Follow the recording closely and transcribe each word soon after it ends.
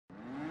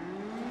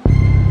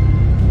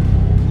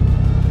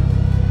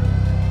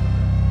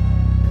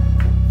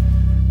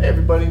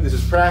everybody, this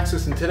is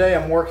Praxis, and today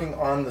I'm working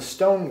on the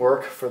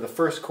stonework for the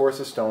first course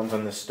of stones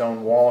on this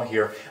stone wall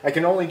here. I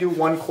can only do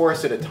one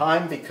course at a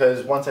time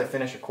because once I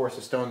finish a course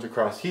of stones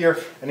across here,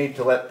 I need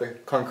to let the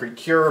concrete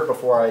cure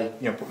before I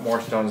put more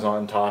stones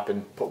on top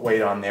and put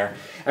weight on there.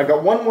 I've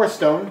got one more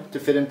stone to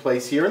fit in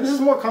place here, and this is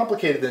more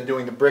complicated than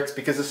doing the bricks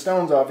because the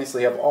stones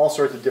obviously have all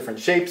sorts of different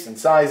shapes and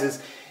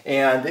sizes,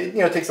 and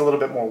it takes a little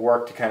bit more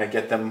work to kind of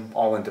get them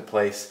all into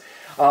place.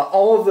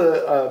 All of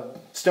the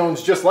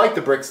stones, just like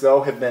the bricks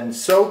though, have been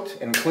soaked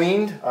and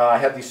cleaned. I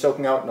have these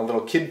soaking out in a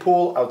little kid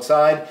pool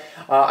outside.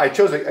 I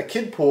chose a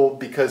kid pool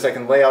because I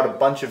can lay out a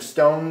bunch of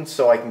stones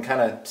so I can kind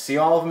of see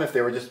all of them if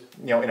they were just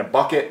in a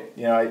bucket,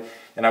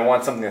 and I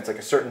want something that's like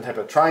a certain type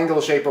of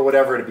triangle shape or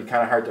whatever. It'd be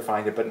kind of hard to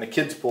find it, but in the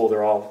kids pool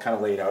they're all kind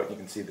of laid out. You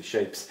can see the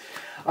shapes.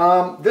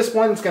 This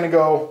one's going to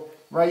go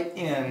right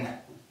in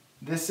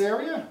this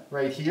area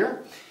right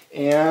here,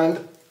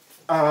 and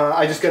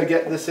I just got to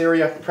get this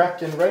area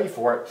prepped and ready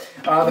for it.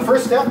 The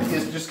first step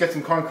is to just get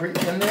some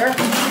concrete in there.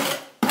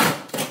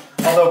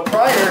 Although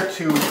prior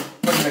to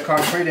putting the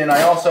concrete in,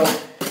 I also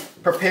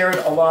prepared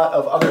a lot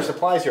of other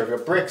supplies here. I've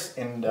got bricks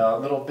and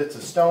little bits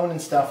of stone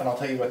and stuff, and I'll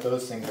tell you what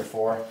those things are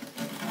for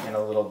in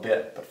a little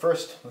bit. But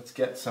first, let's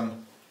get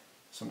some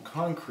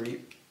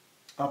concrete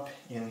up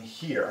in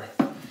here.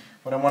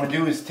 What I want to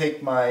do is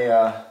take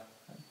my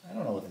I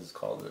don't know what this is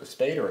called, a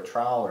spade or a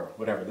trowel or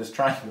whatever, this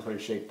triangular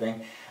shaped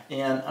thing,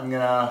 and I'm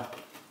going to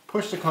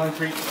push the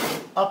concrete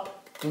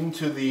up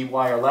into the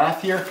wire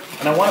lath here,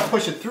 and I want to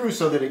push it through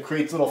so that it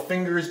creates little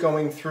fingers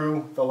going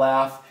through the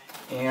lath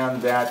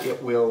and that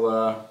it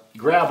will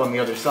grab on the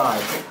other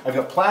side. I've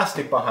got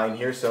plastic behind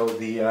here, so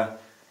the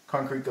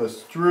concrete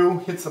goes through,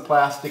 hits the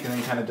plastic, and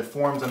then kind of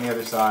deforms on the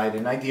other side,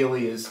 and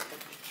ideally is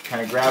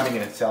kind of grabbing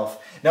it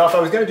itself. Now if I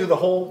was going to do the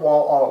whole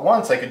wall all at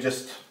once, I could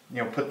just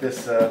put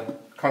this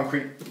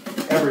concrete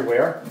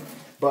everywhere,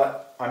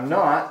 but I'm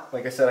not.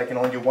 Like I said, I can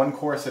only do one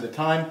course at a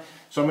time,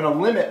 so I'm going to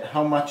limit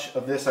how much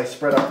of this I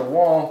spread out the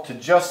wall to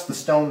just the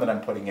stone that I'm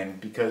putting in,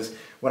 because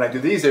when I do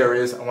these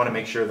areas, I want to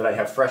make sure that I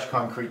have fresh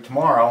concrete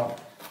tomorrow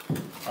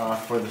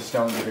for the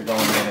stones that are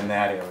going in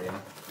that area.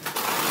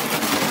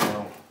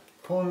 So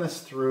pulling this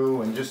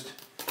through and just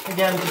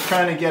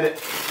trying to get it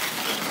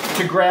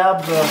to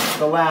grab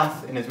the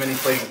lath in as many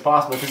places as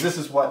possible, because this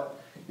is what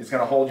is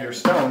going to hold your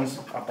stones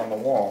up on the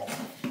wall.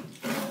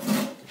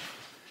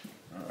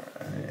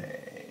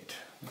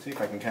 See if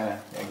I can kind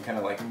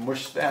of like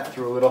mush that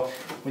through a little.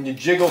 When you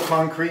jiggle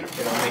concrete,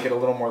 it'll make it a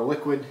little more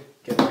liquid.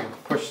 Get it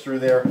pushed through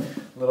there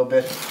a little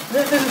bit.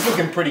 This is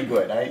looking pretty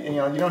good. You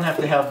don't have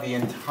to have the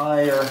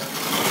entire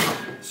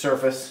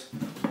surface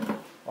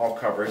all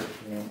covered.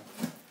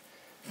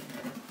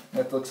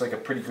 That looks like a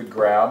pretty good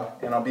grab,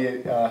 and I'll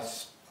be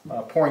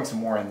pouring some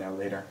more in there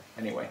later.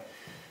 Anyway,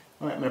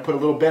 all right, I'm going to put a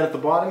little bed at the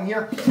bottom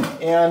here,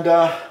 and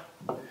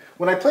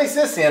when I place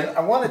this in,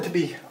 I want it to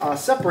be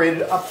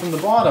separated up from the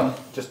bottom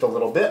just a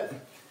little bit.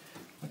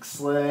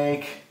 Looks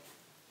like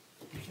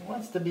it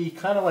wants to be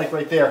kind of like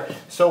right there.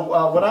 So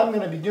what I'm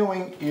going to be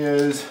doing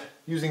is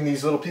using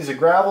these little pieces of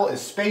gravel as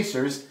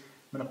spacers.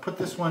 I'm going to put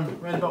this one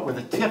right about where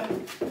the tip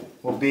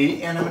will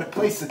be, and I'm going to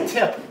place the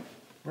tip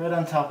right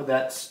on top of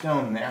that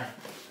stone there.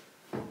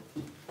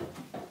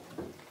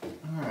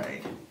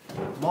 Alright.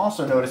 I'm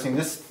also noticing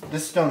this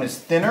stone is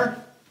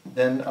thinner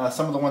than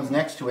some of the ones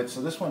next to it,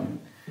 so this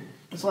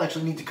will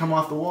actually need to come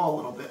off the wall a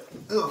little bit.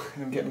 Ugh,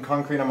 I'm getting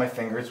concrete on my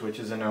fingers, which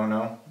is a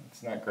no-no.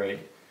 It's not great.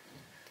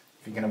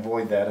 If you can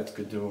avoid that, it's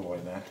good to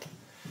avoid that.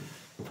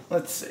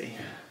 Let's see.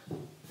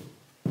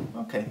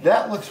 Okay,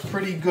 that looks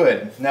pretty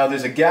good. Now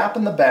there's a gap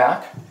in the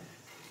back,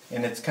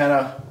 and it's kind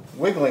of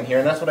wiggling here,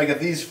 and that's what I got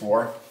these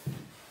for.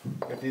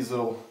 Got these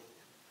little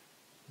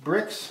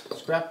bricks,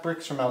 scrap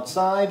bricks from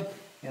outside,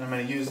 and I'm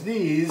going to use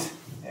these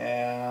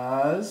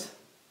as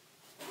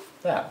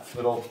that,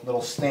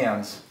 little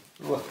stands.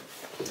 Look.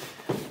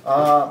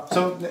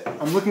 So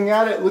I'm looking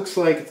at it, it looks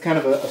like it's kind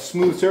of a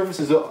smooth surface.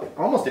 There's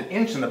almost an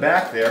inch in the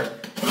back there.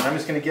 And I'm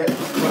just going to get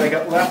what I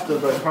got left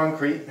of the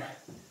concrete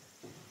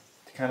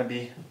to kind of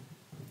be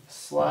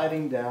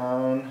sliding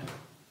down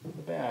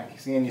the back. You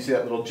see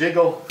that little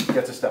jiggle,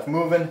 gets the stuff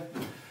moving.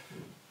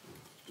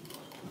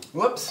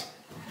 Whoops.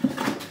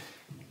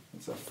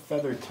 It's a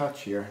feathered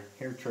touch here,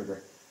 hair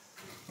trigger.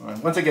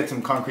 Once I get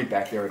some concrete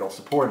back there, it'll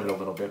support it a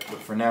little bit, but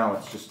for now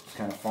it's just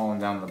kind of falling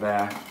down the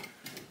back.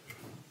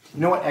 You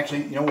know what,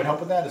 actually, what would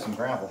help with that is some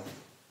gravel.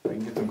 If I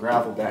can get some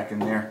gravel back in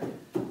there,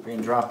 if I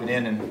can drop it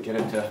in and get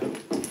it to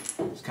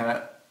just kind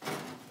of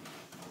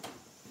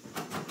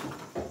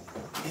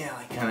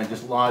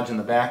just lodge in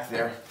the back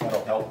there,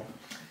 that'll help.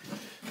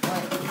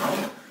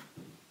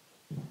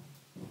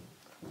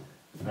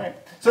 Alright,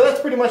 so that's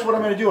pretty much what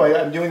I'm going to do.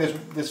 I'm doing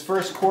this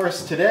first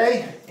course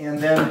today, and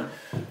then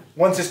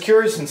once this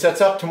cures and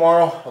sets up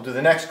tomorrow, I'll do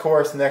the next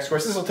course, the next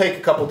course. This will take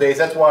a couple days.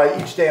 That's why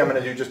each day I'm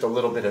going to do just a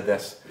little bit of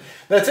this.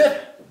 That's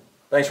it.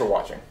 Thanks for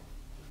watching.